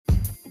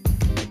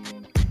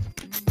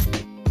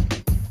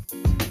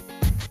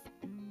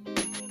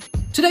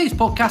Today's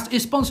podcast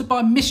is sponsored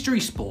by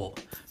Mystery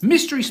Sport.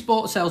 Mystery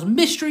Sport sells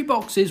mystery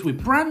boxes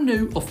with brand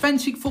new,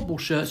 authentic football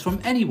shirts from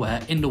anywhere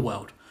in the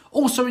world.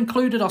 Also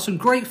included are some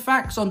great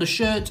facts on the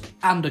shirt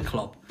and the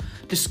club.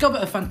 Discover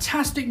a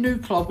fantastic new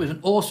club with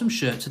an awesome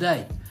shirt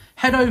today.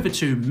 Head over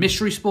to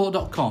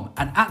mysterysport.com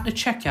and at the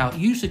checkout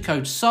use the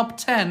code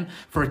SUB10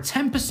 for a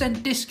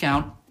 10%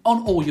 discount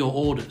on all your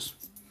orders.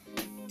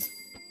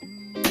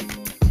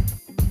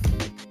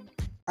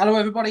 Hello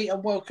everybody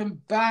and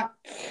welcome back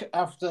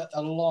after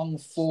a long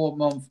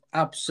 4-month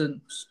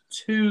absence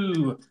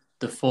to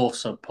the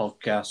 4-Sub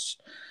podcast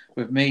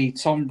with me,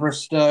 Tom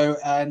Bristow,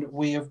 and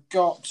we have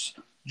got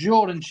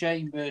Jordan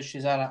Chambers,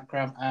 Shehzad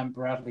Akram and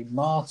Bradley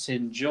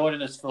Martin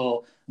joining us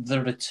for the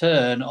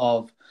return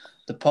of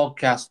the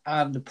podcast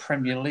and the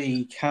Premier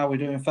League. How are we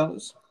doing,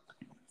 fellas?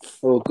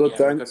 Oh, good,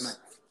 thanks.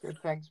 Good,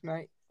 thanks,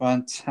 mate.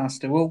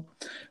 Fantastic. Well,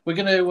 we're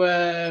going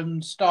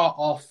to start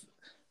off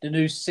the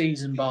new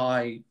season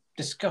by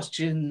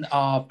discussing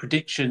our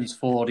predictions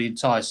for the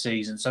entire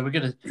season. So we're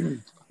going to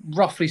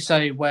roughly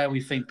say where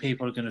we think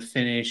people are going to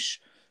finish,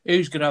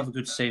 who's going to have a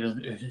good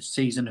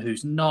season,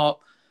 who's not,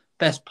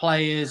 best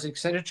players,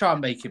 etc. Try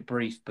and make it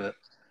brief, but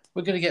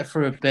we're going to get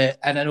through a bit.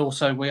 And then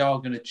also we are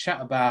going to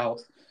chat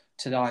about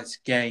tonight's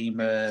game,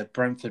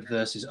 Brentford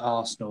versus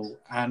Arsenal.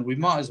 And we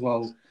might as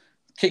well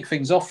kick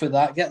things off with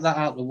that, get that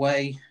out of the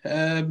way.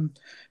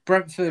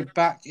 Brentford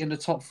back in the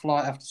top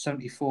flight after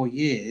 74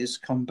 years,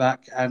 come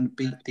back and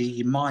beat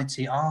the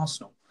mighty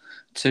Arsenal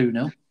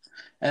 2-0.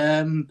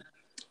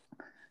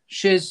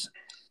 Shiz,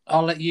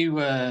 I'll let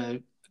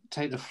you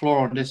take the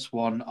floor on this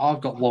one.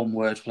 I've got one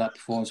word for that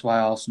performance by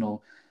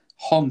Arsenal: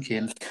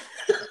 honking.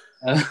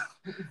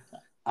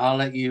 I'll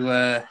let you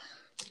have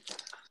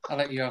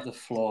the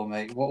floor,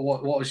 mate.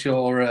 What was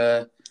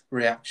your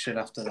reaction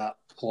after that?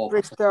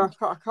 Bristow,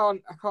 I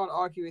can't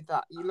argue with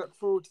that. You look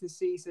forward to the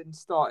season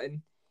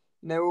starting,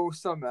 all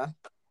summer,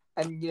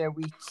 and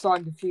we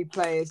signed a few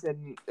players,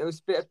 and there was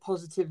a bit of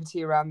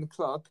positivity around the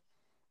club,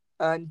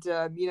 and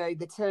they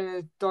turn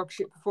a dog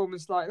shit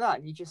performance like that,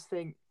 and you just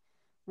think,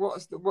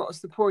 what's the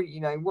point?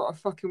 What a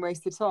fucking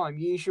waste of time.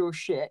 Usual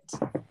shit.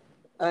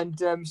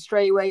 And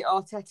straight away,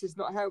 Arteta's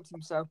not helped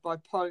himself by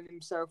piling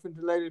himself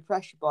under loaded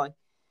pressure.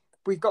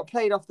 We've got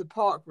played off the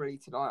park really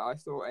tonight, I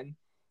thought, and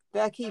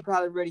their keeper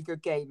had a really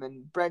good game,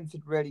 and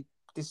Brentford really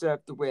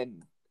deserved the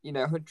win.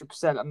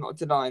 100%. I'm not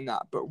denying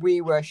that, but we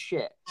were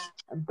shit.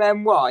 And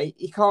Ben White,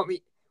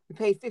 we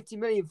paid 50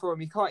 million for him.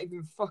 He can't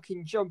even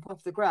fucking jump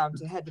off the ground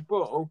to head the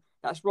ball.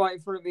 That's right in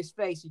front of his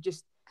face. He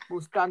just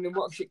will stand and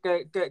watch it go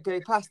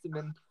past him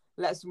and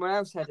let someone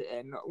else head it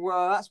in.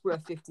 Well, that's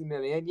worth 50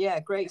 million. Yeah,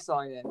 great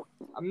signing.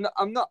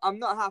 I'm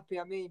not happy.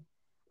 I mean,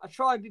 I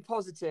try and be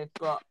positive,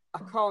 but I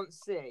can't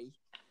see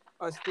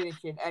us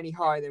finishing any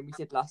higher than we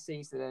did last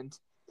season, and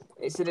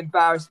it's an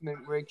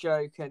embarrassment. We're a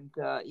joke, and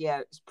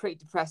it's pretty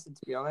depressing,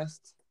 to be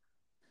honest.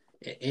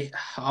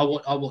 I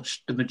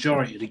watched the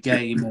majority of the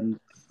game, and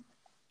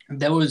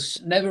there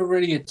was never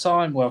really a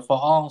time where I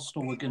thought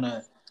Arsenal were going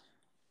to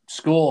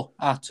score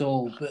at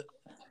all. But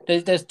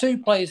there's two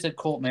players that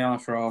caught my eye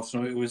for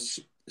Arsenal. It was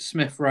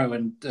Smith Rowe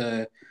and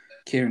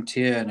Kieran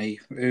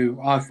Tierney, who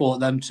I thought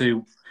them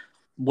two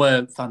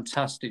were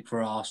fantastic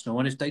for Arsenal.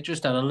 And if they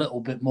just had a little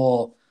bit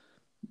more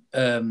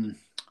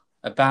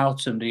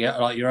about them,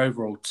 like your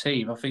overall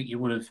team, I think you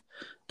would have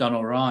done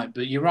all right.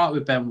 But you're right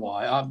with Ben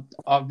White.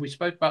 We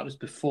spoke about this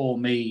before,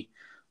 me,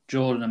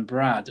 Jordan and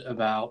Brad,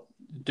 about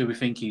do we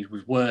think he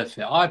was worth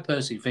it. I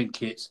personally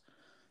think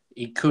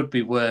he could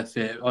be worth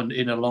it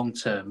in a long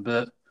term,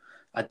 but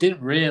I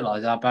didn't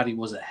realise how bad he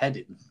was at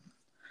heading.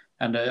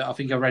 And I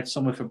think I read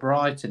somewhere for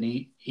Brighton,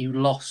 he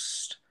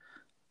lost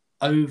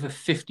over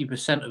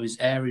 50% of his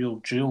aerial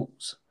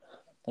duels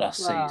last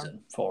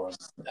season for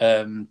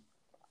him.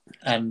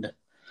 And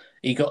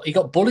he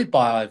got bullied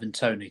by Ivan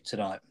Toney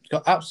tonight. He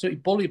got absolutely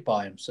bullied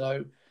by him.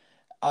 So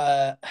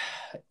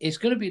it's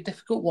going to be a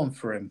difficult one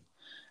for him.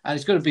 And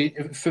it's going to be,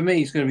 for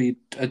me, it's going to be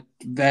a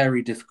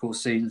very difficult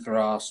season for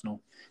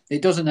Arsenal.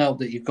 It doesn't help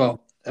that you've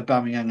got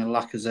Aubameyang and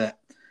Lacazette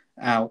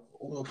out,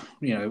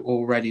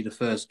 already the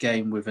first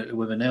game with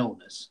an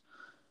illness.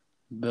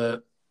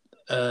 But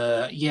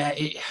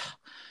it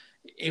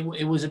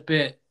was a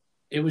bit.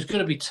 It was going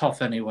to be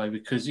tough anyway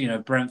because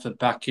Brentford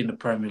back in the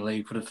Premier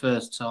League for the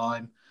first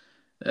time,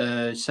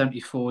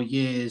 74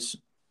 years,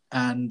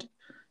 and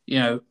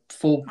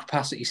full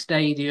capacity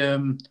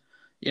stadium.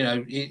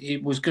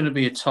 It was going to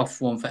be a tough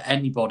one for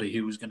anybody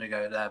who was going to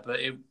go there. But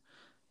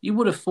you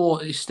would have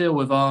thought it's still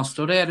with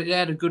Arsenal. They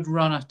had a good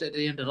run at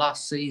the end of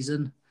last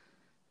season.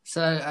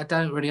 So I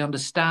don't really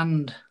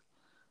understand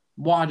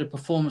why the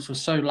performance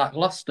was so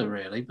lackluster,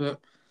 really. But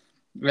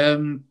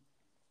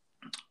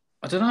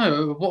I don't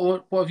know.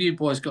 What have you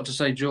boys got to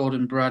say,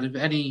 Jordan, Brad?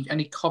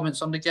 Any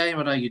comments on the game?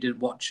 I know you didn't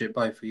watch it,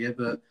 both of you,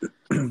 but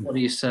what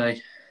do you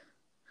say?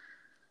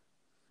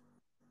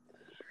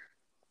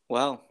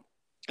 Well,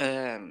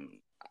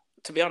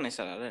 to be honest,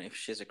 I don't know if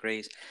Shiz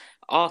agrees.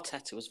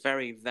 Arteta was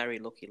very, very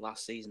lucky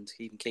last season to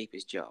even keep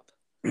his job.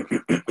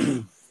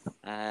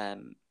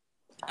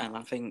 And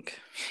I think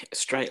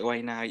straight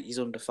away now he's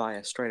under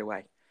fire straight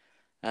away.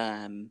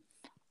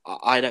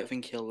 I don't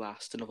think he'll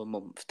last another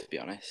month, to be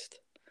honest.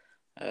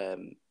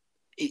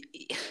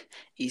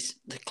 He's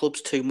the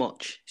club's too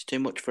much. It's too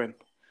much for him.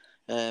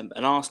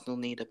 And Arsenal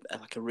need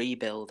a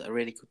rebuild, a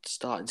really good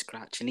starting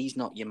scratch, and he's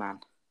not your man.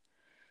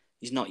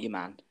 He's not your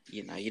man.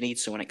 You need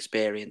someone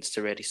experienced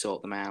to really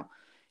sort them out.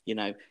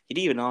 You'd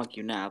even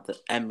argue now that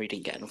Emery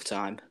didn't get enough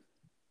time.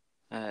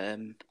 They're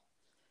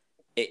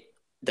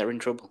in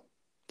trouble.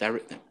 They're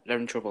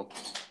in trouble.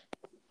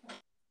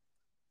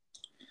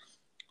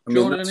 I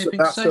mean,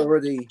 that's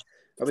already.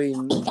 I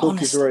mean,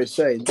 Cook is already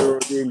saying they're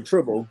already in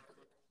trouble,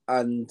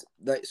 and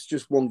that's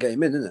just one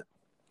game in, isn't it?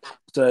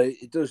 So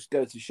it does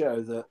go to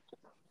show that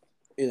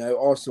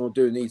Arsenal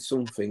do need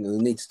something, and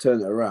they need to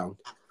turn it around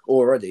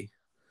already.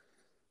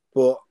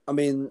 But I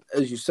mean,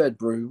 as you said,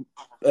 Brew,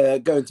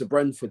 going to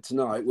Brentford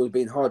tonight would have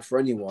been hard for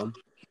anyone.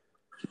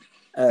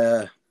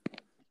 It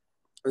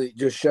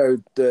just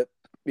showed that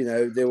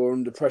they were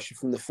under pressure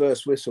from the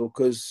first whistle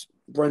because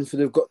Brentford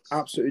have got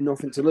absolutely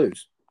nothing to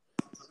lose.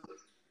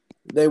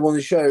 They want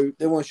to show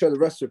the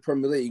rest of the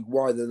Premier League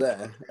why they're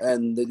there,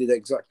 and they did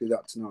exactly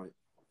that tonight,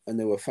 and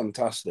they were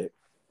fantastic.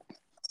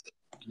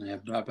 Yeah,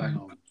 bang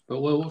on.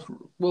 But we'll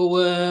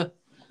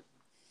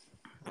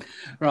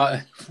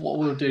right. What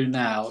we'll do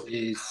now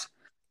is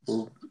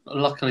we'll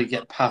luckily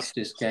get past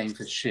this game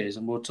for Shiz,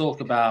 and we'll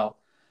talk about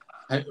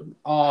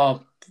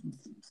our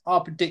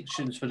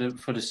predictions for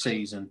the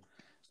season.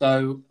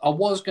 So I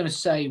was going to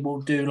say we'll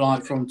do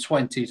like from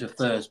 20 to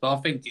 30, but I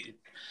think it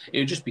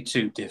would just be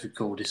too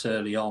difficult this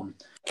early on.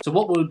 So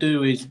what we'll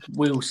do is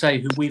we'll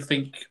say who we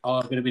think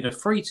are going to be the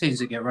 3 teams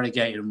that get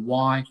relegated and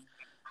why,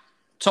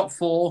 top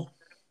 4,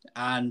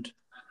 and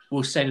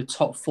we'll say the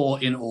top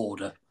 4 in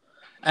order.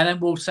 And then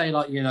we'll say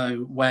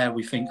where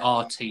we think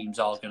our teams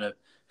are going to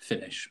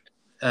finish.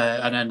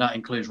 And then that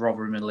includes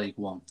Rotherham in League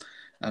One.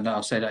 And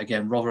I'll say that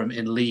again, Rotherham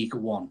in League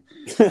One.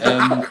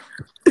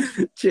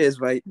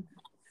 Cheers, mate.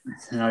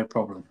 No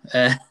problem.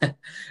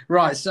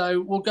 Right,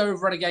 so we'll go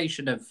with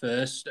relegation then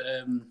first.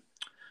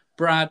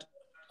 Brad,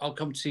 I'll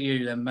come to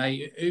you then,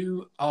 mate.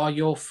 Who are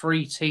your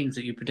 3 teams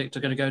that you predict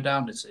are going to go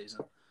down this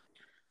season?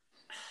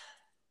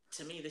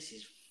 To me, this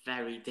is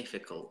very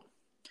difficult.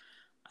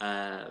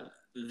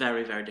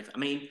 Very, very difficult. I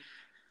mean,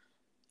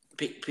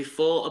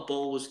 before a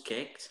ball was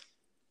kicked,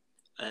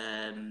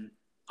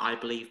 I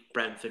believe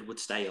Brentford would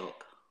stay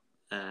up.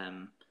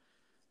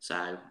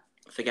 So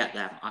forget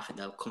them. I think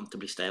they'll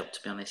comfortably stay up, to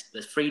be honest.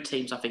 There's 3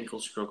 teams I think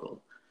will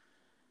struggle.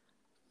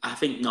 I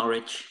think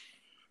Norwich,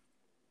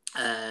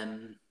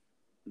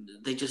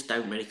 they just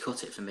don't really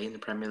cut it for me in the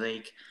Premier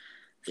League.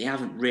 They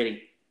haven't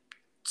really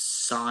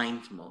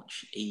signed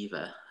much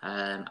either.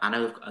 I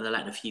know they're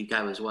letting a few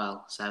go as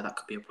well, so that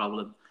could be a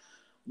problem.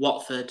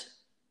 Watford,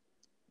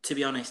 to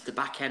be honest, the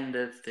back end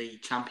of the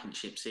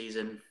Championship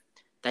season,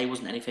 they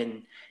wasn't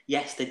anything.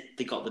 Yes, they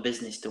got the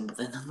business done, but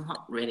they're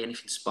not really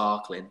anything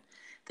sparkling.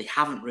 They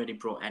haven't really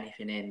brought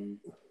anything in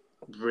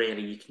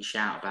really you can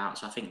shout about,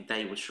 so I think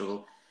they would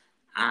struggle.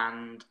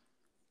 And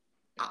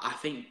I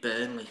think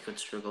Burnley could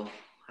struggle.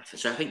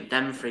 So I think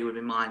them 3 would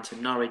be mine, so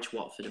Norwich,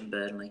 Watford and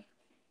Burnley.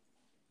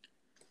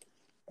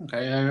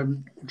 Okay,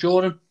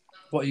 Jordan,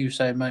 what are you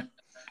saying, mate?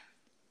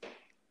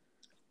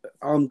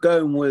 I'm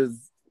going with...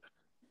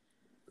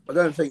 I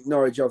don't think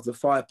Norwich have the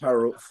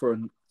firepower up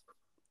front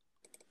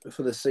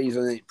for the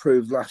season. It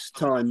proved last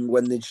time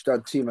when they just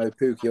had Timo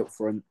Pukki up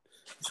front.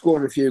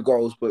 Scored a few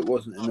goals, but it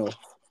wasn't enough.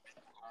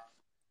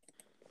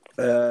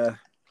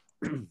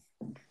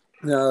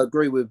 No, I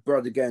agree with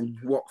Brad again.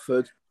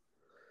 Watford.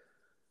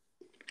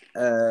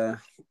 And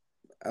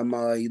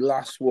my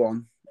last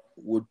one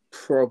would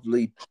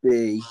probably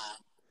be...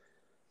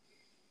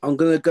 I'm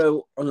going to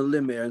go on a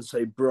limb here and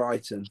say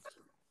Brighton.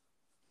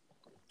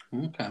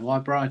 Okay, why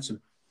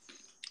Brighton?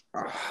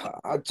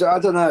 I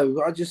don't know.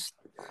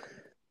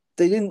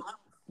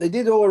 They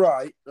did all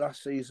right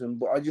last season,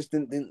 but I just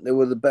didn't think they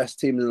were the best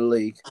team in the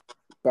league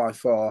by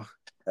far.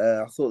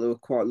 I thought they were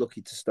quite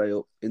lucky to stay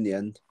up in the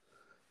end.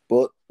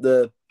 But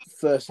the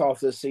first half of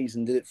the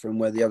season did it for them,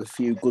 where they had a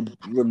few good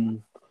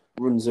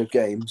runs of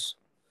games.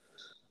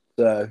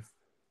 So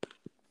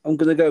I'm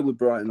going to go with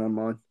Brighton on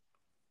mine.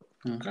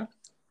 Okay.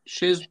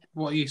 Shiz,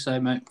 what do you say,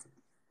 mate?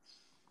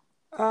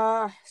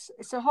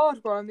 It's a hard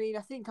one. I mean,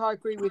 I think I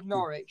agree with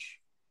Norwich.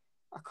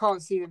 I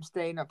can't see them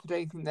staying up. I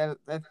don't think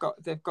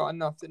they've got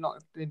enough. They're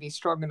not going to be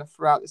strong enough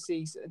throughout the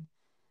season.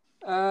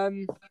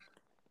 And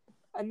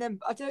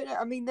then I don't know.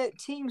 I mean,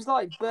 teams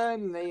like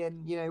Burnley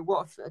and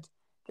Watford,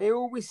 they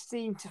always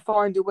seem to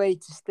find a way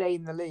to stay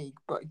in the league.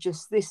 But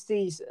just this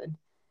season,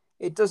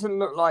 it doesn't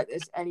look like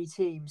there's any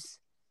teams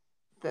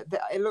that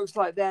it looks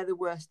like they're the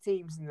worst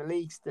teams in the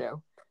league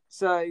still.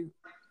 So,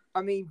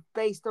 I mean,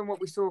 based on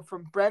what we saw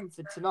from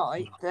Brentford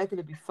tonight, they're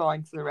going to be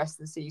fine for the rest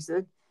of the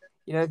season.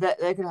 They're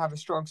going to have a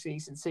strong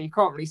season, so you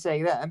can't really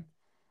say them.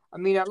 I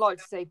mean, I'd like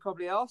to say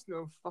probably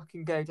Arsenal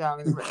fucking go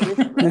down in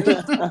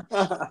the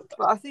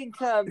but I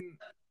think I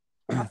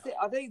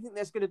don't think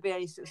there's going to be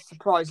any sort of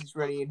surprises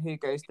really in who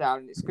goes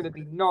down. It's going to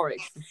be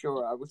Norwich for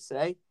sure, I would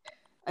say.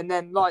 And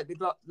then, like the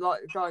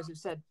guys have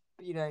said,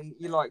 your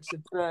likes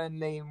of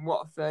Burnley and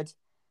Watford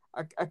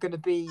are going to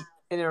be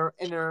in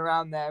and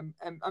around there.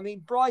 And I mean,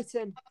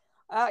 Brighton.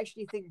 I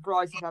actually think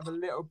Brighton have a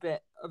little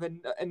bit of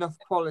enough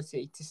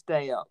quality to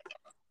stay up,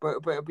 but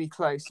it'll be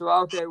close. So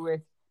I'll go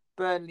with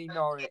Burnley,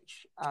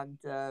 Norwich, and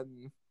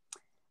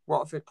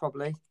Watford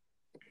probably.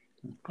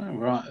 Oh,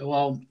 right.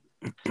 Well,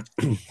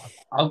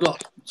 I've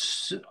got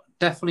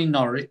definitely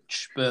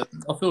Norwich, but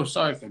I feel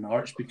sorry for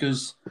Norwich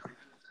because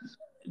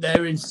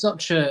they're in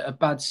such a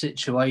bad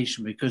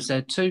situation because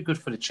they're too good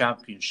for the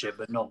Championship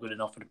but not good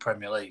enough for the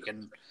Premier League,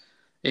 and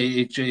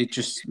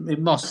it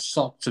must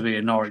suck to be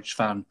a Norwich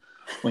fan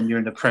when you're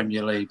in the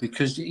Premier League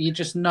because you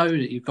just know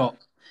that you've got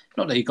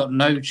not that you've got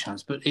no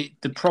chance, but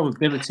the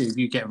probability of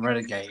you getting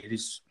relegated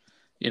is,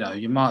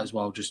 you might as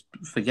well just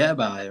forget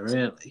about it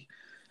really.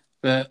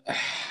 But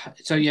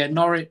so yeah,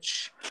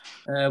 Norwich,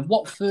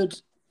 Watford.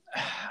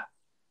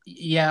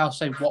 Yeah, I'll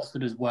say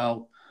Watford as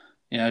well.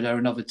 They're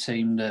another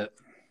team that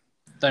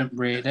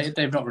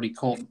they've not really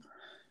caught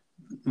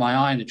my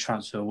eye in the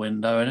transfer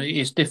window, and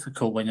it's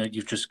difficult when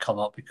you've just come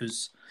up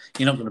because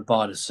you're not going to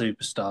buy the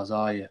superstars,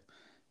 are you?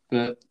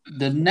 But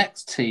the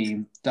next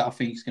team that I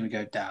think is going to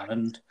go down,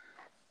 and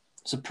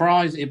it'd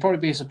probably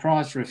be a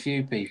surprise for a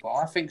few people.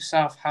 I think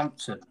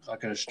Southampton are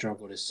going to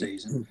struggle this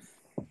season.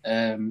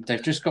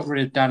 They've just got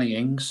rid of Danny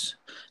Ings,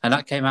 and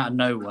that came out of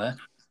nowhere.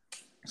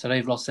 So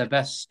they've lost their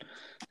best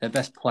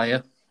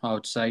player, I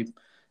would say.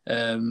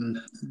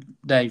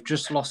 They've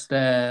just lost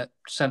their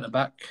centre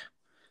back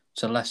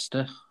to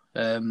Leicester,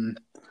 who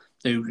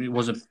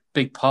was a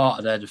big part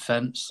of their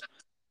defence.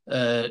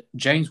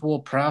 James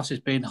Ward-Prowse is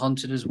being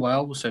hunted as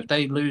well, so if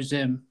they lose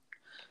him,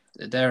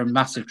 they're in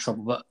massive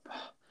trouble. But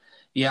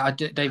yeah,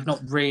 they've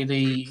not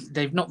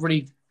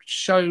really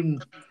shown.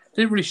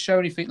 They didn't really show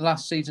anything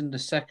last season. In the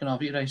second half,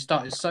 they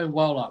started so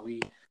well,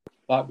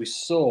 like we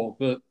saw,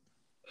 but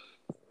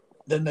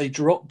then they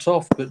dropped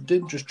off. But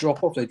didn't just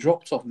drop off; they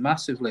dropped off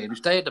massively. And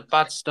if they had a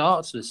bad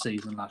start to the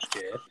season last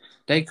year,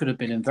 they could have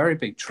been in very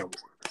big trouble.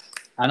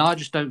 And I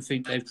just don't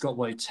think they've got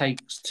what it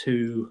takes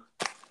to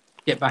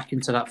get back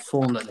into that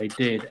form that they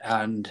did.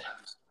 And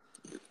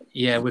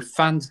yeah, with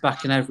fans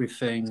back and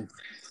everything,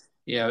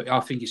 I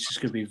think it's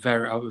just going to be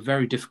a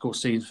very difficult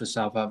season for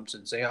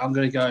Southampton. So yeah, I'm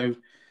going to go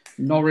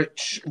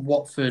Norwich,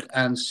 Watford,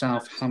 and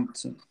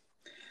Southampton.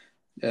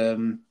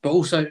 But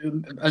also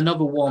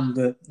another one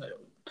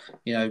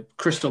that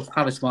Crystal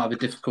Palace might have a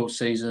difficult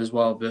season as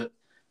well, but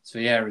it's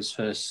Vieira's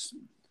first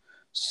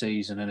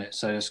season in it,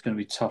 so it's going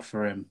to be tough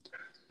for him.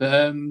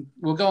 But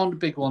we'll go on to the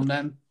big one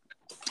then,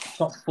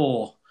 top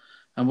four,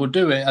 and we'll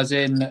do it as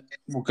in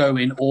we'll go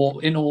in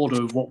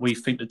order of what we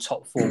think the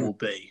top four will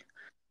be.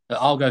 But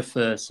I'll go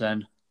first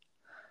then.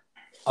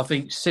 I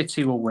think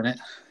City will win it.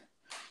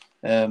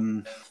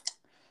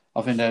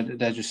 I think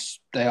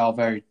they are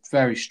very,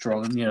 very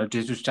strong. They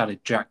just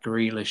added Jack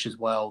Grealish as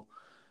well.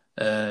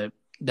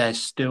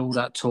 There's still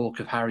that talk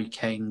of Harry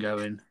Kane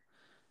going,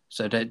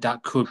 so that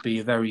could be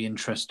a very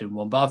interesting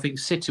one. But I think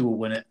City will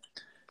win it.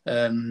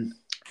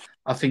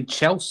 I think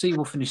Chelsea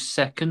will finish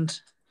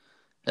second.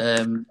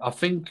 I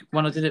think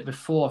when I did it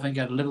before, I think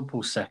I had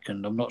Liverpool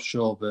second. I'm not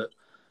sure, but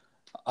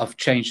I've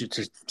changed it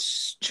to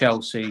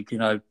Chelsea.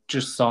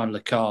 Just signed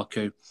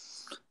Lukaku.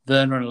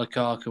 Werner and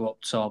Lukaku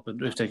up top.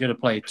 And if they're going to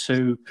play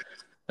two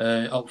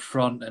up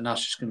front, and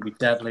that's just going to be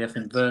deadly. I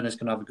think Werner's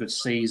going to have a good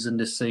season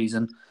this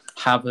season.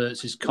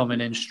 Havertz is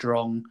coming in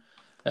strong.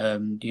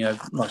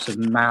 Lots of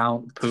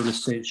Mount,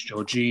 Pulisic,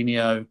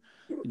 Jorginho.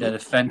 Their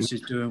defence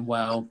is doing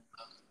well.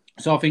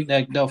 So I think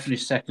they'll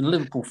finish second.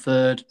 Liverpool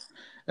third.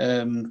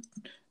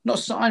 Not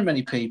signed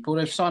many people.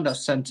 They've signed that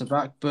centre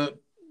back, but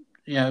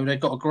they've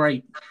got a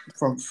great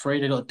front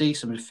three. They've got a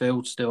decent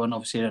midfield still, and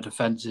obviously their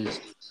defence is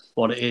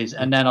what it is.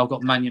 And then I've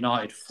got Man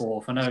United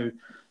fourth. I know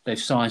they've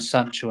signed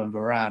Sancho and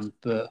Varane,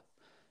 but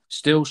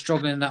still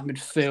struggling in that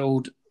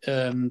midfield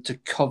to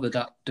cover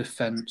that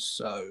defence.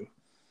 So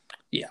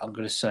yeah, I'm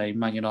going to say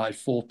Man United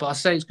fourth. But I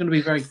say it's going to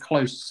be very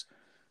close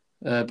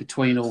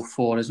between all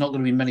four. There's not going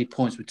to be many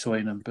points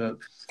between them, but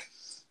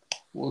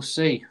we'll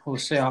see. We'll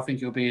see. I think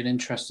it'll be an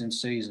interesting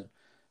season.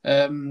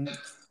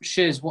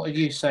 Shiz, what are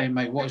you saying,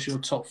 mate? What's your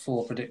top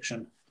four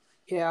prediction?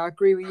 Yeah, I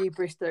agree with you,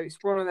 Bristow. It's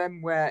one of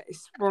them where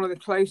it's one of the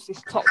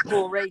closest top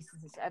four races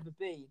it's ever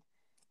been.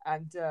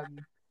 And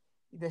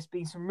there's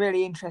been some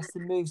really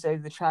interesting moves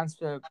over the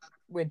transfer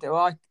window.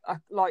 I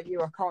like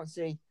you, I can't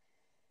see...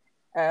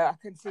 I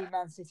can see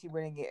Man City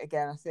winning it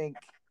again. I think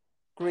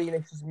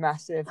Grealish is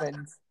massive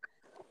and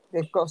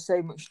they've got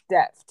so much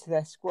depth to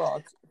their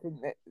squad. I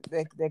think that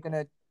they're going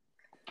to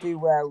do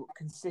well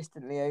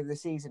consistently over the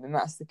season, and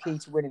that's the key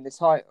to winning the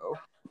title.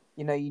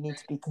 You need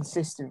to be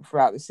consistent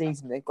throughout the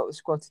season. They've got the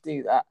squad to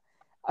do that.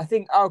 I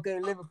think I'll go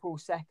Liverpool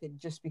second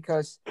just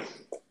because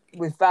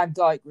with Van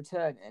Dijk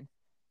returning,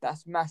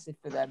 that's massive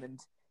for them, and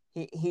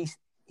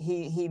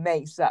he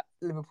makes that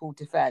Liverpool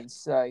defence.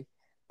 So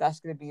that's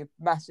going to be a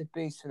massive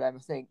boost for them. I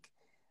think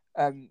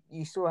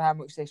you saw how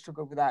much they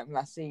struggled without him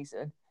last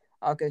season.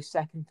 I'll go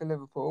second for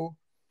Liverpool,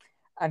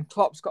 and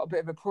Klopp's got a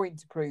bit of a point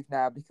to prove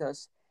now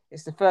because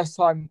It's the first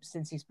time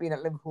since he's been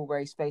at Liverpool where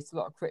he's faced a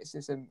lot of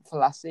criticism for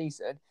last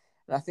season,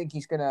 and I think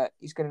he's gonna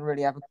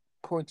really have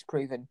a point to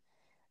prove. And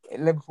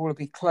Liverpool will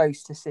be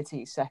close to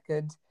City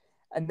second,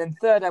 and then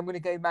third, I'm going to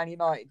go Man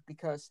United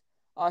because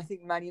I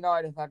think Man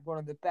United have had one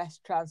of the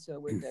best transfer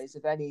windows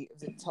of any of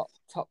the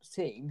top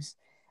teams,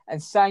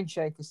 and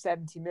Sancho for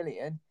 70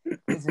 million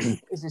is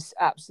an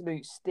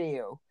absolute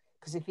steal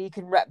because if he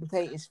can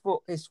replicate his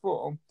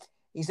form,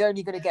 he's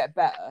only going to get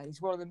better.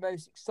 He's one of the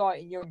most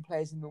exciting young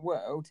players in the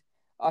world.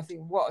 I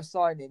think what a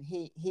signing.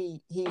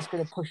 He's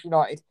going to push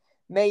United,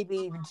 maybe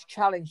even to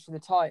challenge for the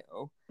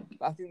title,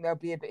 but I think they'll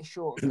be a bit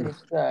short and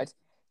finish third.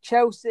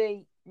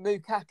 Chelsea,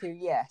 Lukaku,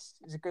 yes,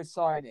 is a good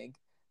signing,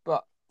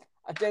 but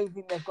I don't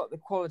think they've got the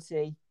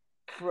quality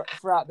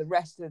throughout the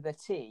rest of the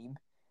team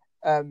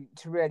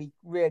to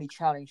really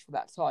challenge for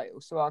that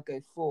title. So I'll go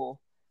 4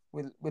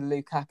 with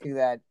Lukaku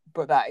there.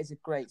 But that is a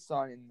great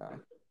signing,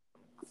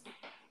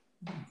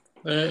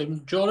 though.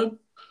 Jordan,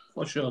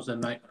 what's yours then,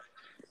 mate?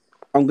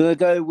 I'm going to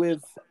go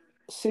with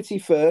City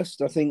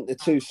first. I think they're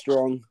too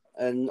strong.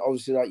 And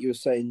obviously, like you were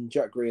saying,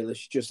 Jack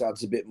Grealish just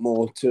adds a bit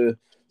more to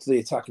the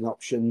attacking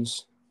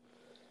options.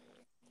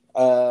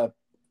 I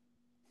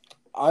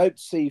hope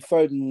to see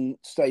Foden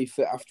stay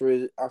fit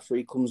after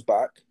he comes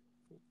back.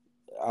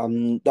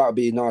 That would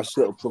be a nice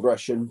little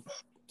progression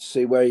to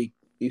see where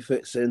he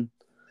fits in.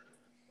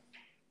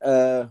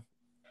 I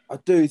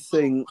do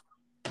think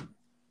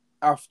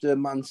after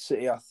Man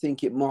City, I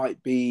think it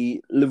might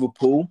be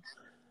Liverpool.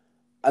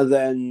 And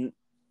then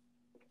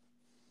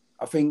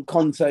I think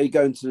Conte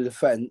going to the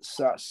defence,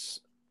 that's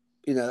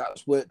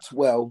worked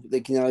well.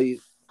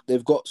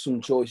 They've got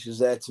some choices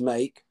there to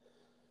make.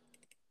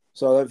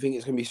 So I don't think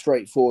it's going to be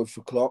straightforward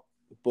for Klopp,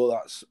 but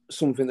that's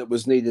something that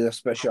was needed,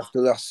 especially after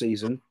last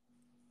season.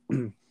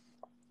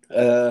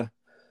 I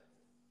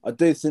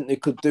do think they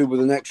could do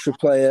with an extra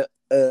player,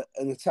 an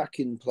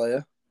attacking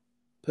player,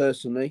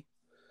 personally.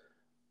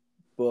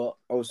 But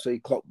obviously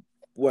Klopp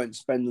won't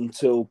spend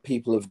until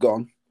people have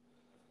gone.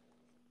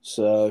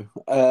 So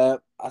I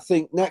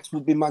think next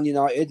would be Man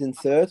United in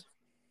third.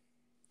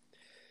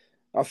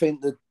 I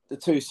think the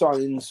two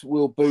signings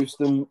will boost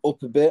them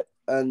up a bit.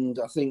 And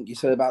I think you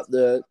said about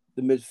the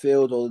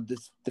midfield or the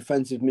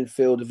defensive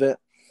midfield of it.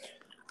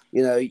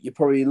 You're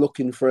probably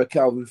looking for a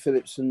Calvin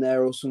Phillips in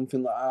there or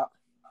something like that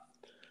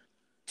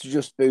to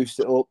just boost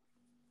it up.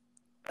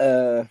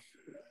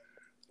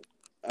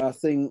 I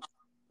think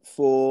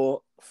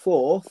for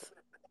fourth,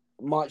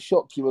 might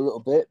shock you a little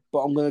bit, but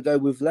I'm going to go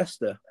with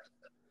Leicester.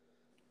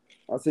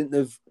 I think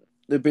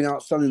they've been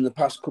outstanding the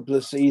past couple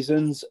of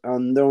seasons,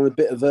 and they're on a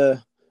bit of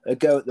a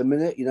go at the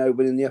minute.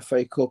 Winning the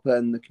FA Cup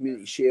and the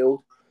Community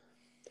Shield.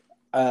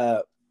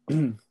 I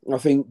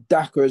think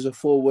Daka as a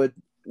forward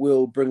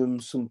will bring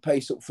them some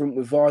pace up front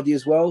with Vardy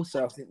as well.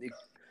 So I think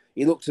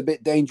he looked a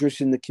bit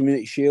dangerous in the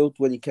Community Shield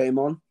when he came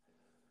on.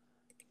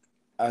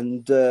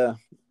 And the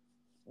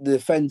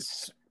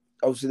defence,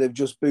 obviously, they've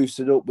just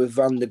boosted up with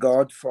Van der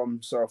Gaard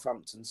from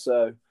Southampton.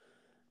 So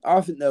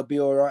I think they'll be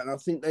all right. And I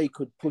think they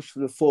could push for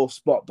the fourth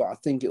spot, but I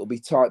think it'll be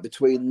tight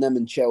between them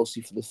and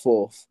Chelsea for the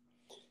fourth.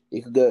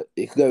 It could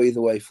go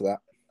either way for that.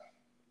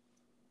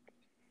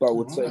 But I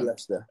would say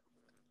Leicester.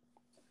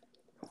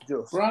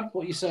 Brad,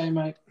 what are you saying,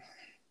 mate?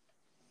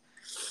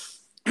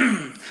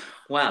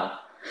 Well,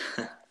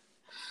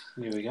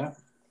 here we go.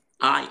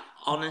 I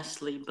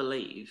honestly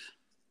believe,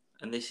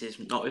 and this is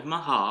not with my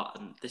heart,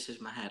 and this is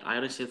my head, I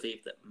honestly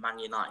believe that Man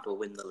United will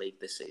win the league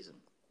this season.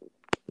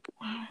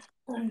 I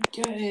don't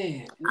get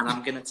it. And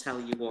I'm going to tell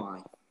you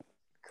why.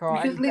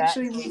 Because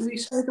literally, we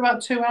spoke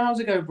about 2 hours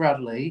ago,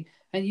 Bradley,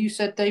 and you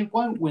said they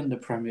won't win the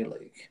Premier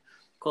League.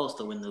 Of course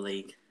they'll win the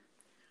league.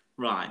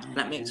 Right,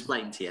 let me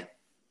explain to you.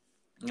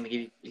 I'm going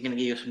to give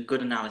you some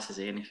good analysis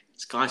here, and if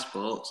Sky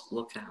Sports,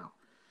 look out.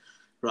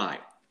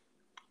 Right.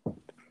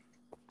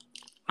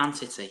 Man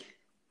City,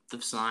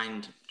 they've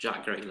signed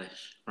Jack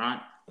Grealish,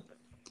 right?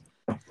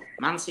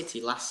 Man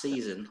City last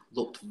season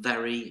looked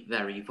very,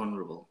 very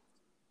vulnerable.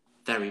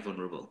 Very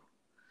vulnerable.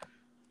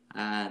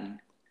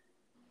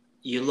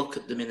 You look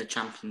at them in the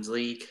Champions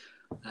League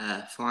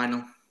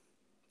final,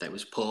 they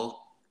was poor.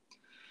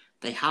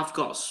 They have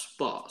got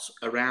spots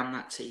around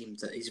that team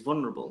that is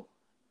vulnerable.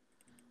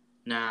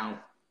 Now,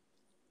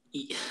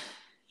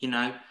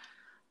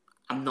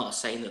 I'm not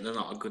saying that they're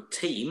not a good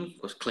team,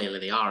 because clearly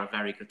they are a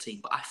very good team,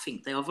 but I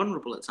think they are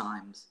vulnerable at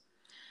times.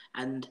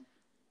 And,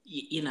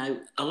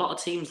 a lot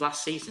of teams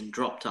last season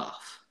dropped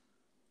off.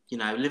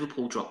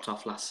 Liverpool dropped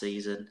off last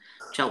season.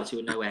 Chelsea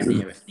were nowhere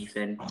near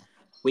anything.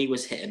 We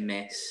was hit and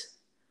miss.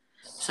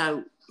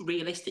 So,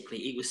 realistically,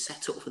 it was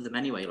set up for them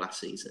anyway last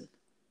season.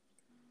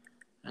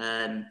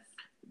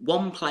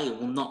 One player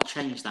will not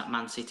change that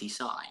Man City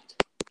side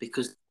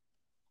because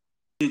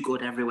too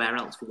good everywhere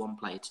else for one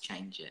player to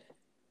change it.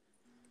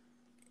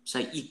 So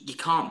you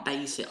can't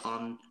base it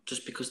on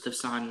just because they've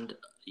signed,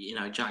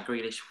 Jack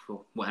Grealish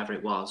for whatever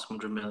it was,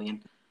 100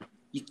 million.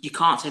 You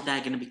can't say they're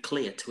going to be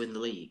clear to win the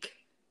league.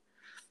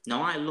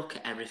 Now, I look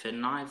at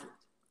everything and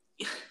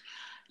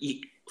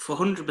for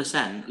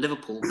 100%,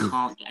 Liverpool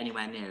can't get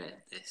anywhere near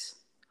it, this.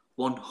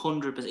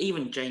 100%.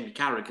 Even Jamie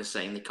Carragher's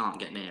saying they can't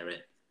get near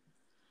it.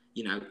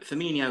 You know,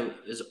 Firmino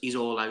is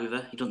all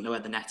over. He doesn't know where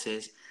the net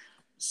is.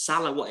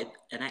 Salah wanted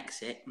an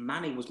exit.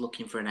 Mane was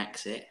looking for an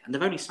exit, and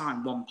they've only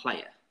signed one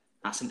player.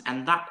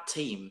 And that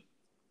team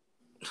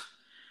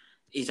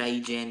is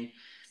aging.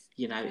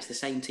 You know, it's the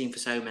same team for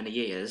so many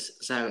years.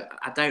 So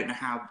I don't know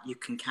how you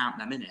can count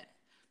them in it.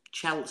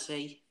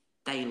 Chelsea,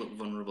 they look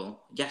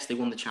vulnerable. Yes, they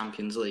won the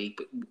Champions League,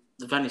 but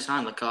they've only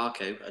signed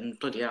Lukaku, and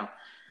bloody hell,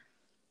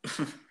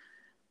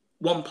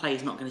 one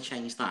player's not going to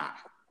change that.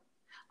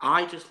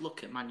 I just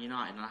look at Man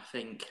United and I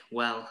think,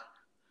 well,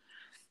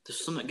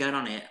 there's something going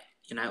on here.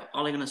 You know,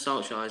 Ole Gunnar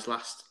Solskjaer's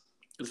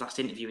last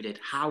interview we did,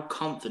 how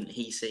confident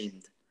he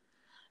seemed.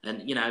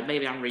 And, you know,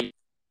 maybe I'm reading,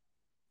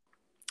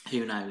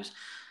 who knows.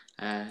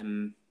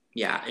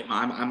 Yeah,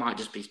 I might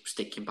just be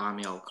sticking by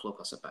my old club,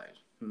 I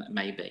suppose.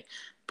 Maybe.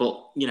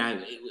 But, you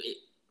know,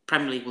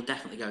 Premier League will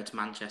definitely go to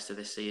Manchester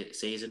this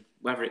season.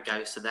 Whether it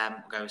goes to them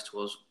or goes to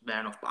us, fair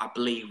enough. But I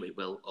believe it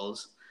will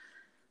us.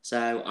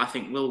 So I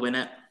think we'll win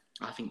it.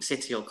 I think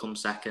City will come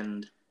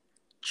second.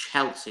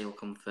 Chelsea will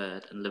come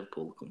third. And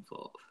Liverpool will come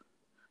fourth.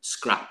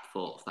 Scrap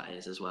fourth, that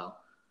is, as well.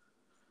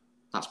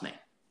 That's me.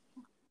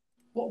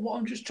 What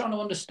I'm just trying to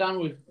understand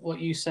with what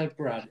you said,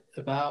 Brad,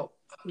 about,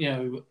 you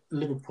know,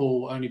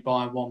 Liverpool only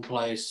buying one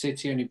player,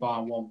 City only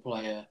buying one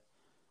player,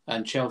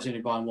 and Chelsea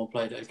only buying one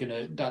player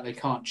that they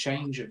can't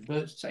change them.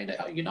 But say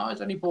that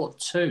United's only bought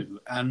two,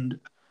 and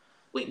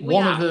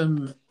one of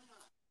them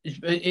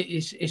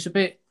it's a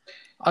bit.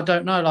 I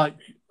don't know. Like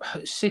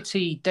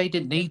City, they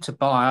didn't need to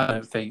buy, I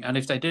don't think, and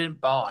if they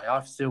didn't buy,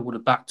 I still would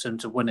have backed them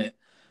to win it,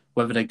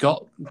 whether they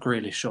got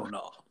Grealish or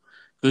not,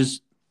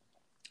 because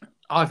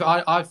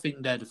I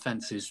think their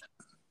defence is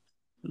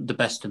the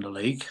best in the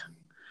league.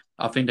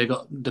 I think they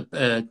got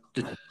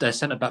their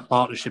centre back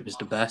partnership is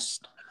the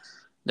best.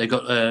 They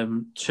got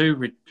two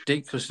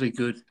ridiculously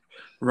good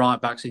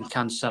right backs in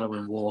Cancelo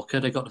and Walker.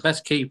 They got the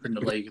best keeper in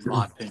the league, in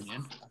my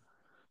opinion.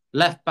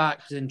 Left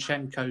back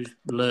Zinchenko's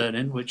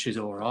learning, which is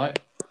all right.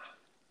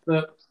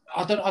 But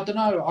I don't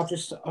know. I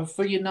just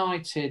for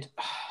United,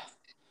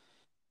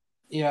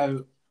 you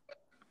know,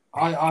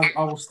 I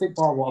will stick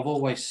by what I've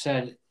always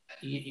said.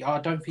 I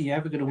don't think you're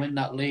ever going to win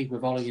that league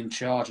with Ole in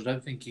charge. I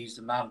don't think he's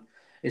the man.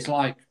 It's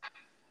like,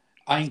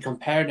 I ain't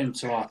comparing him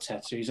to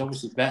Arteta. He's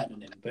obviously better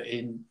than him, but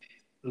in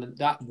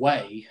that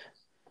way,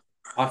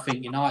 I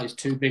think United's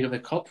too big of a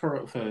club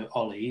for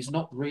Ole. He's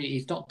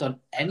not done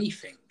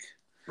anything,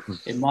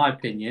 in my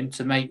opinion,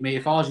 to make me,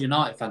 if I was a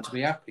United fan, to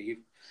be happy.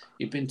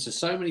 You've been to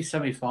so many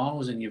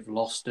semi-finals and you've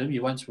lost them.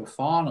 You went to a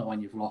final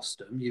and you've lost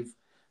them. You've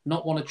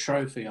not won a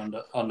trophy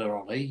under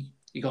Ole.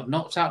 You got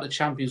knocked out of the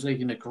Champions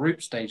League in the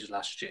group stages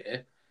last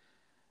year.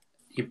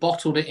 You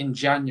bottled it in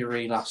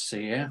January last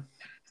year.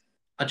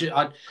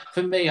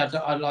 For me,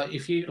 I like,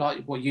 if you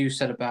like what you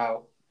said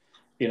about,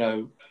 you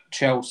know,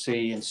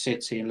 Chelsea and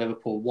City and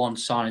Liverpool, one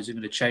sign isn't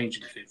going to change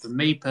anything. For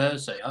me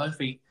personally, I don't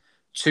think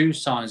two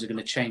signs are going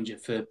to change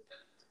it for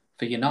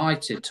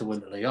United to win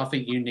the league. I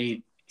think you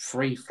need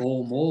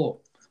 3-4 more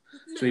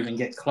to even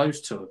get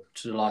close to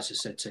the likes of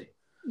City.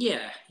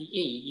 Yeah,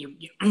 you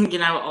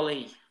know,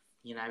 Ole,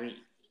 you know,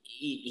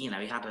 he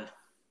had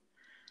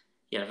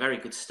a very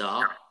good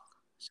start.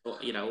 So,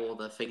 you know, all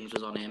the things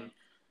was on him,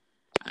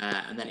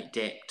 and then it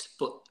dipped.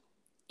 But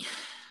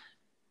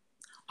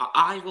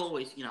I've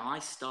always, you know, I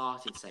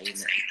started saying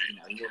that, you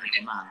know, he wasn't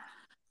the man,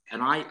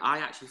 and I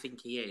actually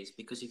think he is,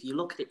 because if you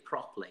look at it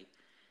properly,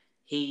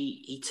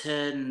 he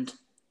turned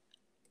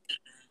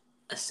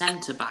a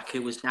centre back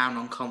who was down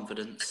on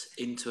confidence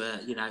into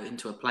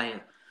a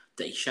player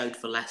that he showed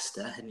for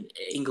Leicester, and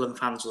England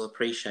fans will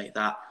appreciate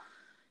that.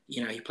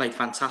 You know, he played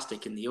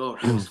fantastic in the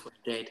Euros. What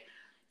he did.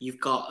 You've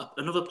got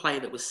another player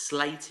that was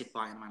slated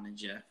by a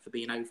manager for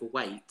being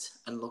overweight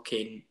and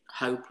looking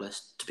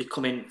hopeless to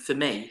becoming, for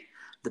me,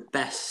 the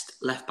best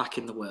left back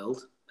in the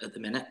world at the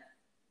minute,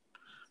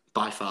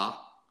 by far.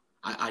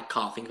 I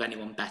can't think of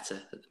anyone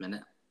better at the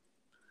minute.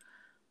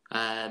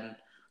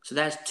 So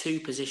there's two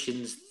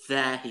positions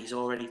there he's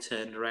already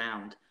turned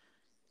around.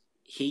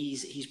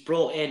 He's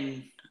brought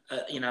in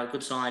a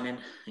good signing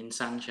in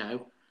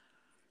Sancho.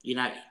 You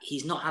know,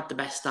 he's not had the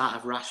best start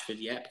of Rashford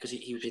yet because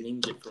he was been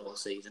injured for all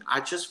season. I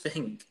just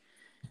think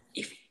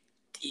if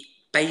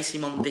base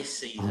him on this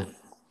season,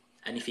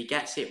 and if he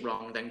gets it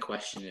wrong, then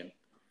question him.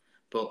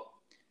 But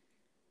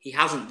he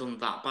hasn't done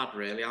that bad,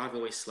 really. I've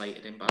always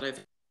slated him, but I don't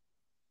think...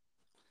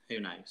 Who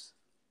knows?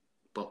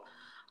 But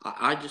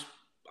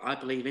I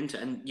believe into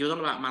it. And you're on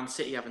about Man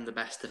City having the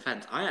best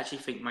defence. I actually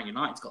think Man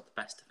United's got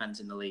the best defence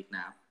in the league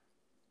now.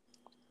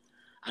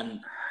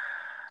 And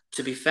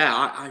to be fair,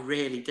 I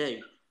really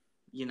do.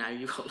 You know,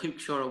 you've got Luke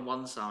Shaw on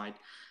one side.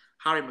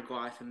 Harry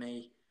Maguire, for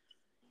me,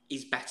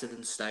 is better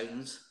than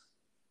Stones.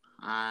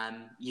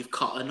 You've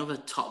got another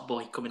top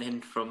boy coming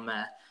in from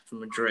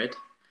Madrid.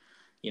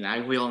 You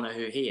know, we all know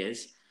who he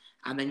is.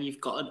 And then you've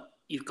got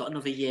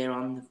another year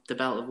on the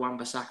belt of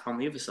Wan-Bissaka on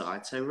the other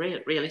side. So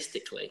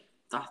realistically,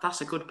 that's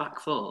a good back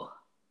four.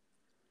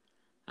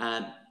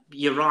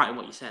 You're right in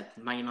what you said.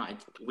 Man United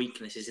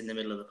weakness is in the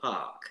middle of the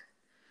park.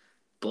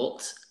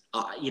 But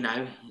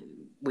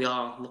we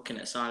are looking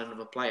at signing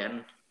another player,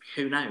 and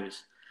who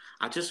knows?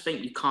 I just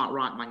think you can't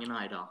write Man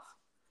United off.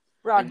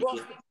 Brad,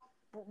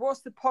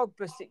 what's the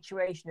Pogba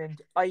situation,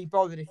 and are you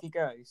bothered if he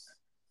goes?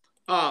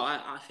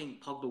 I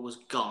think Pogba was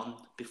gone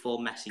before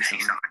Messi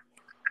signed.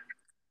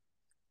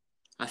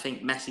 I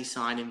think Messi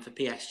signing for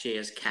PSG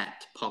has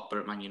kept Pogba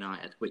at Man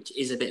United, which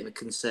is a bit of a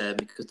concern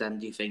because then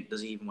do you think,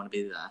 does he even want to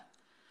be there?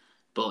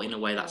 But in a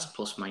way, that's a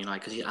plus for Man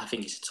United because I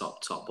think he's a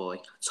top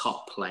boy,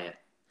 top player.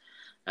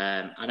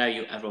 I know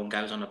everyone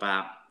goes on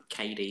about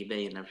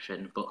KDB and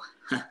everything, but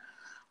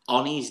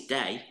on his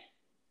day,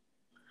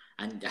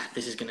 and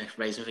this is going to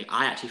raise something,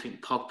 I actually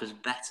think Pogba's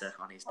better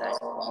on his day.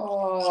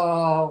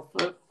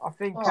 I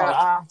think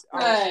I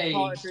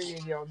can't agree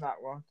with you on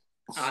that one.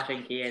 I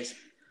think he is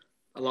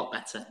a lot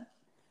better.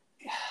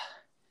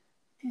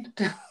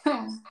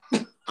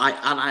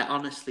 I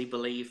honestly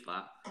believe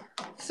that.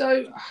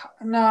 So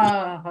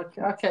no,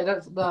 okay,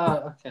 that's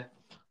no, okay.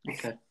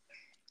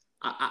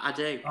 I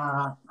do.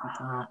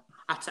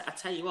 I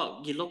tell you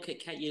what, you look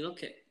at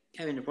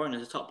Kevin De Bruyne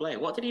as a top player.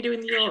 What did he do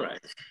in the Euros?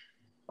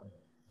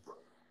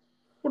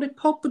 What did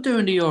Pogba do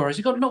in the Euros?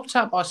 He got knocked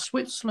out by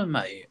Switzerland,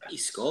 mate. He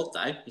scored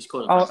though. He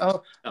scored.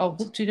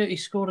 What did he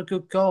scored a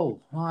good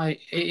goal. But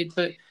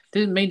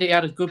didn't mean that he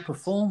had a good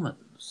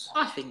performance.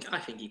 I think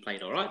he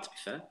played all right, to be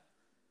fair.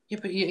 Yeah,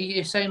 but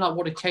you're saying like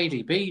what did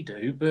KDB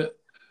do? But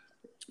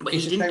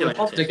he didn't do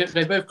anything.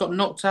 They both got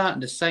knocked out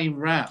in the same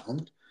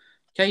round.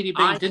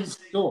 KDB didn't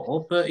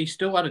score, but he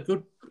still had a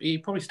good. He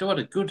probably still had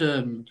a good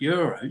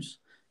Euros.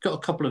 Got a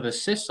couple of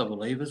assists, I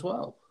believe, as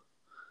well.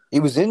 He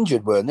was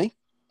injured, weren't he?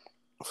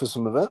 For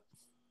some of it.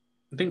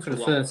 I think for the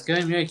first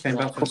game, he came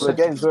back for a couple of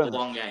games, weren't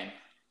one game.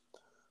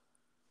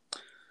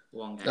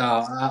 One game.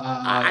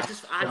 I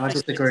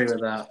disagree with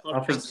that. I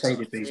think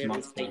KDB's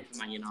much better for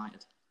Man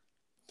United.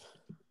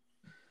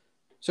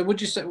 So would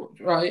you say,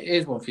 right,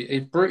 here's one for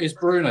you. Is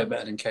Bruno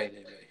better than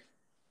KDB?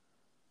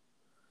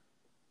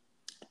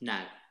 No.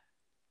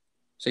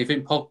 So you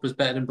think Pogba's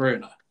better than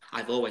Bruno?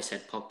 I've always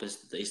said Pogba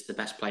is the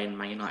best player in the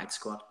Man United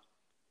squad.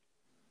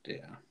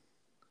 Yeah.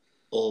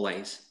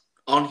 Always.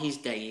 On his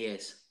day, he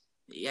is.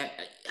 Yeah,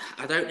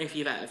 I don't know if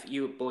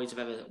you boys have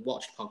ever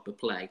watched Pogba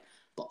play,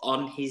 but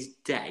on his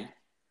day,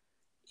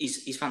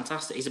 he's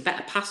fantastic. He's a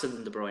better passer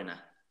than De Bruyne.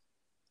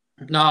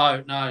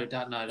 No.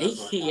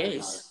 He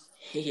is.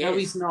 No,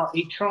 he's not.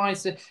 He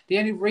tries to. The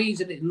only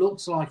reason it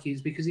looks like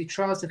is because he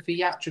tries a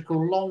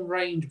theatrical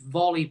long-range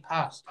volley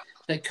pass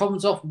that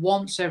comes off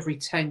once every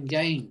 10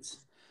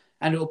 games,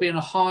 and it'll be in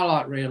a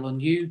highlight reel on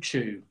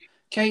YouTube.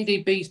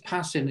 KDB's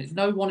passing.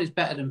 No one is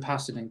better than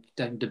passing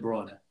than De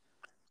Bruyne.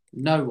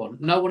 No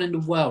one in the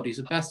world. He's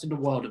the best in the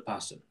world at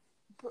passing.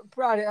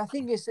 Brad, I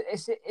think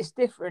it's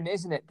different,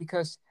 isn't it?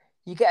 Because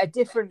you get a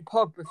different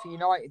Pogba for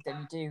United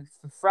than you do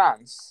for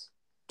France.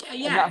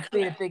 Yeah, and that's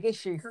been a big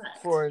issue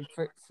for him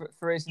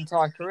for his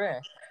entire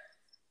career.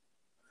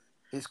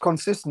 It's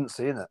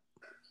consistency, isn't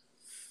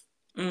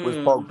it? With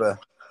Pogba.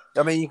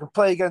 I mean, you can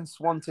play against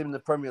one team in the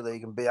Premier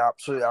League and be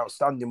absolutely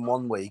outstanding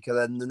one week, and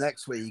then the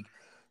next week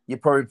you're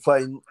probably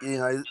playing,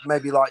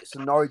 maybe like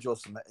some Norwich or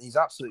something, and he's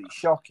absolutely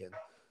shocking.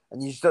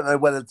 And you just don't know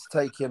whether to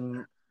take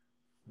him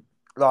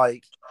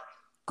like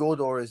good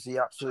or is he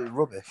absolutely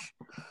rubbish.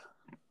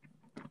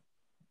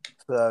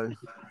 So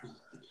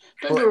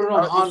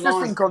it's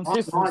just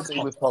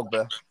inconsistency with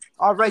Pogba.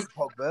 I rate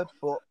Pogba,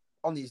 but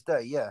on his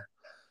day, yeah.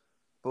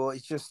 But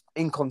it's just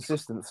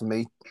inconsistent for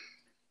me.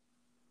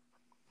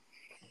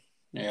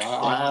 Yeah,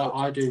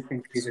 I do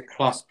think he's a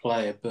class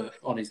player, but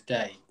on his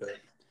day, but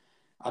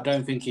I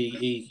don't think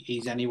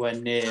he's anywhere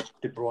near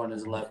De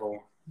Bruyne's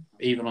level,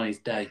 even on his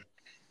day.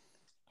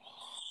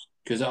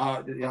 Because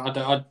I don't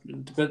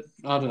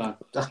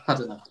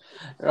know.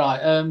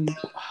 Right.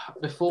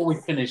 Before we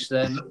finish,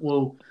 then,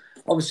 well,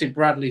 obviously,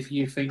 Bradley, if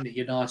you think that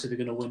United are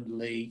going to win the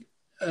league,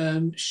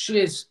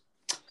 Shiz,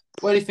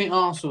 where do you think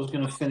Arsenal's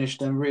going to finish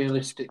then,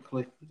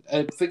 realistically?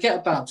 Forget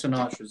about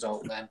tonight's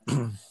result, then.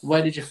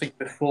 Where did you think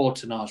before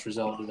tonight's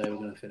result that they were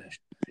going to finish?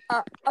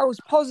 I was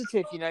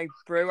positive,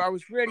 Brew. I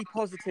was really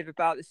positive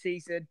about the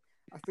season.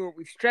 I thought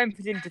we've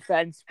strengthened in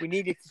defence. We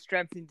needed to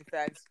strengthen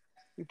defence.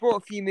 We brought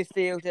a few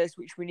midfielders,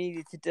 which we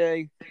needed to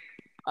do.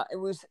 It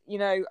was,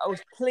 I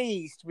was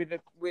pleased with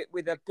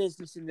a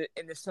business in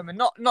the summer.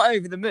 Not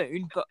over the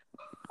moon, but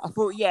I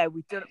thought, yeah,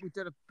 we've done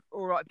a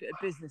all right bit of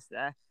business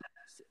there.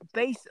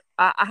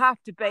 I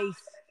have to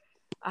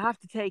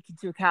take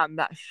into account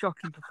that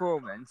shocking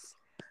performance,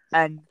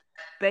 and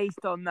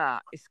based on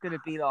that, it's going to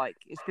be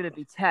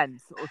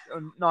 10th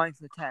or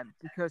 9th or 10th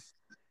because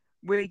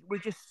we're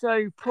just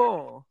so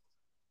poor.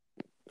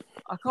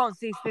 I can't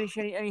see us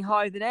finishing any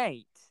higher than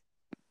 8.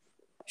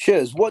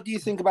 Shiz, what do you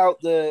think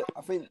about I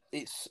think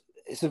it's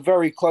a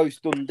very close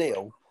done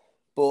deal,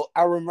 but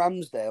Aaron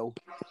Ramsdale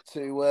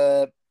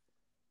to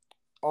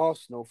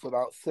Arsenal for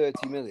about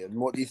 30 million.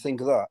 What do you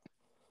think of that?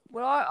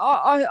 Well,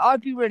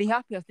 I'd be really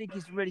happy. I think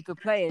he's a really good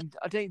player, and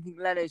I don't think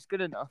Leno's good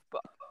enough.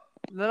 But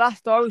the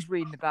last I was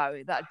reading about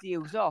it, that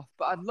deal's off.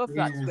 But I'd love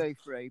that to go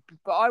through.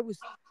 But I was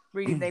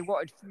reading they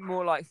wanted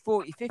more like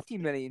 40, 50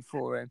 million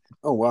for him.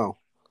 Oh, wow.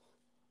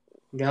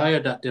 Yeah, I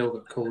heard that deal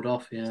got called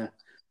off. Yeah,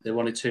 they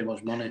wanted too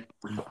much money.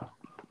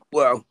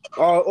 Well,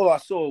 all I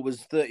saw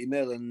was 30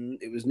 mil,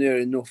 and it was near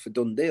enough for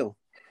done deal.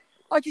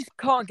 I just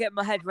can't get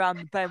my head around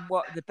the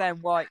Ben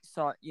White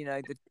side. You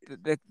know,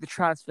 the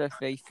transfer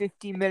fee,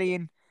 50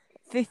 million.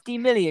 50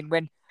 million.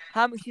 When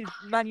how much did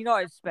Man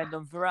United spend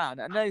on Varane?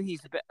 I know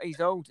he's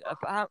older,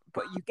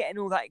 but you're getting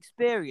all that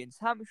experience.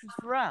 How much was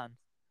Varane?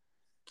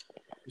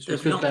 It's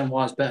because Ben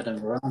White's better than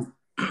Varane.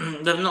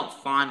 They've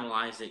not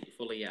finalised it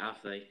fully yet,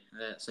 have they?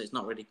 So it's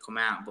not really come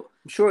out. But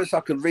I'm sure it's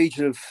like a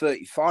region of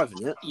 35,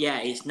 isn't it? yeah,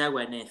 it's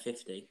nowhere near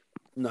 50.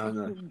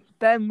 No.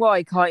 Ben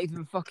White can't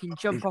even fucking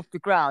jump off the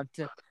ground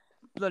to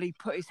bloody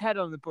put his head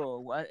on the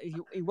ball.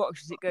 He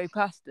watches it go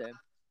past him.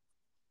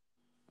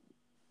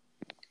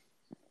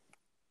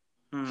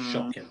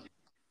 Shocking.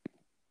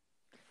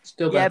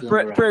 Still better than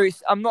Varane.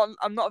 Bruce. I'm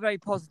not very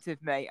positive,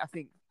 mate. I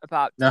think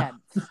about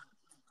 10th.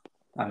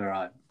 All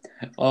right.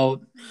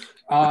 Well,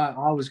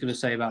 I was going to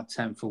say about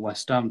 10th for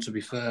West Ham. To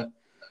be fair,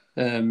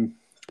 you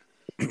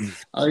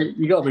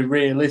got to be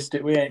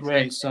realistic. We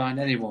ain't signed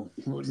anyone.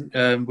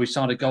 We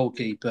signed a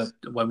goalkeeper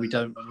when we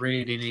don't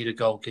really need a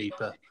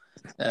goalkeeper.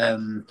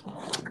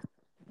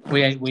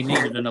 We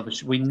needed another.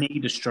 We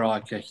need a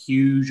striker.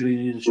 Hugely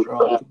need a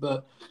striker.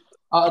 But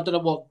I don't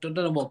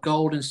know what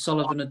Gold and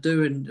Sullivan are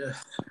doing.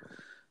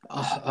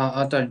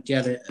 I don't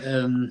get it.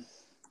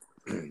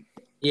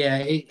 Yeah,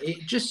 it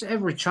just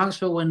every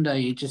transfer window,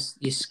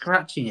 you're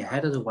scratching your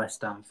head as a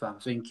West Ham fan,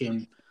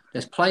 thinking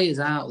there's players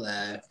out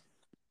there.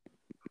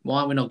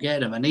 Why are we not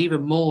getting them? And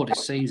even more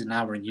this season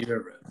now we're in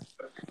Europe.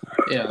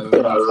 You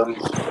know,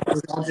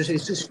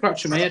 it's just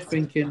scratching my head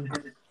thinking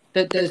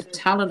that there's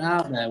talent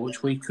out there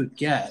which we could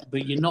get,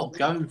 but you're not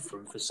going for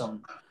them for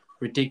some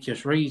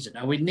ridiculous reason.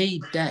 And we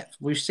need depth.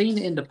 We've seen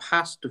it in the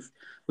past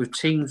with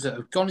teams that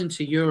have gone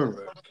into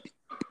Europe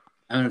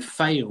and have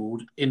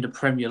failed in the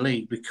Premier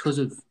League because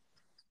of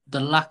the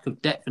lack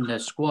of depth in their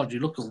squad. You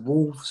look at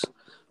Wolves,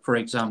 for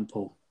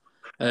example.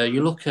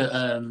 You look at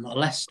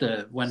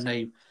Leicester when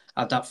they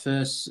had that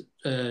first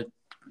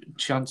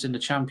chance in the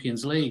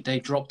Champions League. They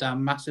dropped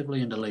down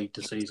massively in the league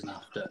the season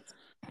after.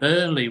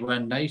 Burnley,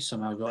 when they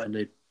somehow got in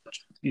the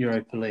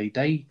Europa League,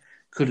 they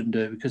couldn't do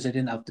it because they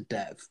didn't have the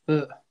depth.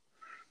 But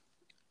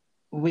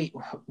we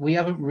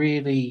haven't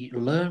really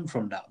learned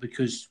from that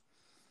because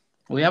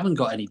we haven't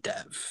got any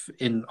depth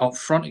in up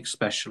front,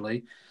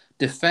 especially.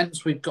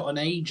 Defence, we've got an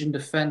aging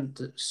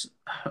defence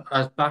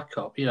as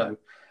backup. You know,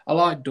 I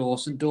like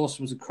Dawson.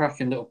 Dawson was a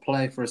cracking little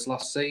player for us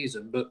last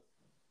season, but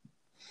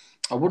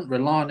I wouldn't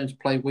rely on him to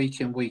play week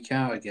in, week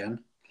out again.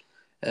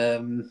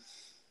 So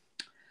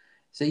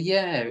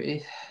yeah,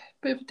 it's a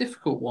bit of a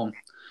difficult one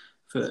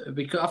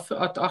because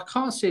I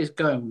can't see us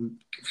going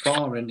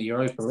far in the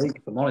Europa League,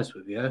 if I'm honest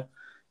with you,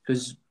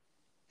 because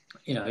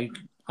you know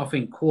I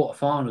think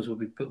quarterfinals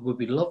would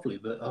be lovely,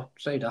 but I'd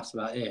say that's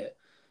about it.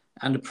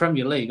 And the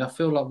Premier League, I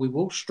feel like we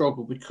will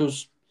struggle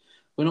because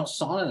we're not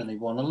signing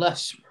anyone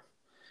unless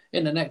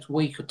in the next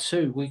week or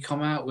two we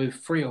come out with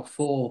 3 or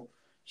 4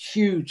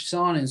 huge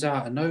signings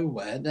out of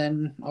nowhere,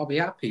 then I'll be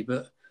happy.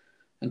 But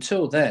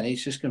until then,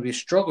 it's just going to be a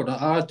struggle.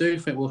 I do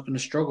think we're going to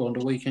struggle on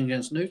the weekend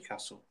against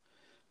Newcastle.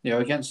 You know,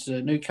 against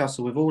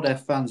Newcastle with all their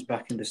fans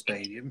back in the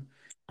stadium,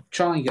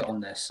 try and get on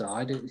their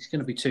side. It's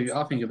going to be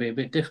I think it'll be a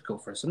bit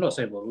difficult for us. I'm not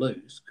saying we'll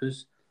lose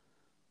because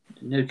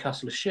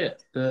Newcastle are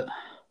shit, but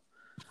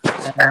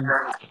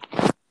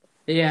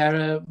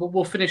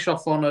we'll finish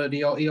off on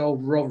the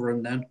old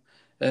Rotherham then.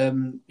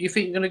 You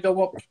think you're going to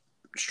go up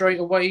straight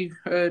away,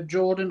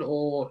 Jordan,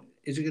 or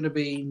is it going to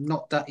be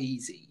not that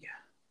easy?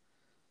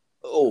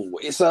 Oh,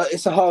 it's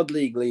a hard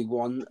League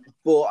One,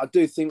 but I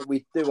do think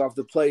we do have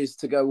the players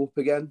to go up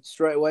again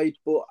straight away.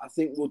 But I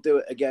think we'll do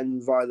it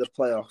again via the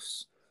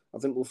playoffs. I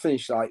think we'll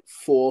finish like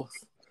 4th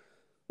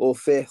or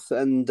 5th,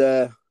 and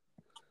then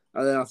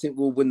I think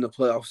we'll win the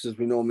playoffs as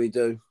we normally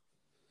do.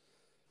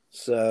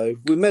 So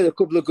we made a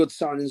couple of good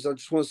signings. I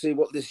just want to see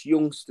what this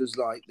youngster's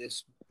like.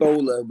 This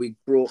bowler we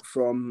brought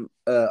from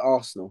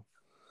Arsenal.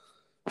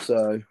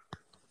 So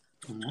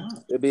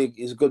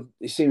he's good.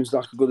 He seems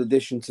like a good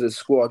addition to the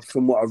squad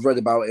from what I've read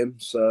about him.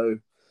 So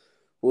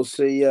we'll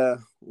see.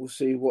 We'll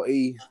see what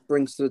he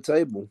brings to the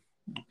table.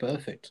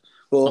 Perfect.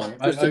 But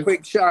just a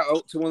quick shout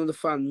out to one of the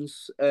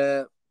fans,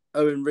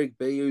 Owen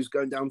Rigby, who's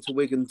going down to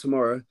Wigan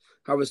tomorrow.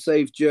 Have a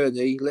safe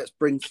journey. Let's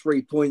bring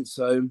 3 points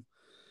home.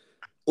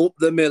 Up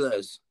the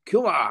Millers.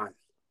 Come on.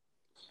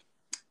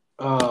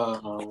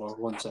 Oh,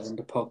 one second,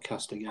 the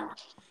podcast again.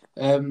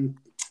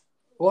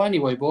 Well,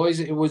 anyway,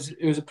 boys, it was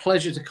a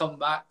pleasure to come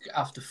back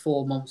after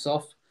 4 months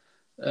off.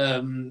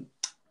 Like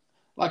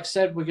I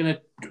said, we're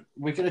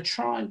gonna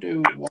try and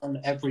do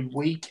one every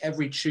week.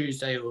 Every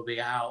Tuesday it will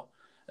be out.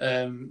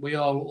 We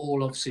are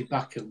all obviously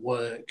back at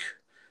work,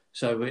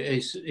 so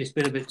it's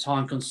been a bit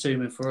time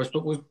consuming for us,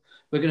 but we're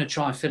going to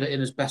try and fit it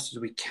in as best as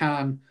we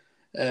can.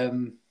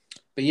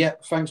 But yeah,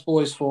 thanks,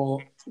 boys,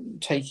 for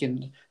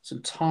taking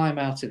some time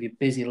out of your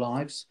busy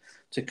lives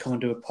to come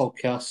and do a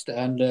podcast.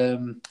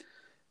 And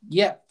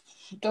yeah,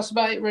 that's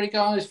about it, really,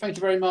 guys. Thank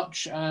you very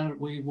much, and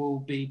we will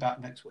be back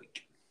next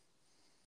week.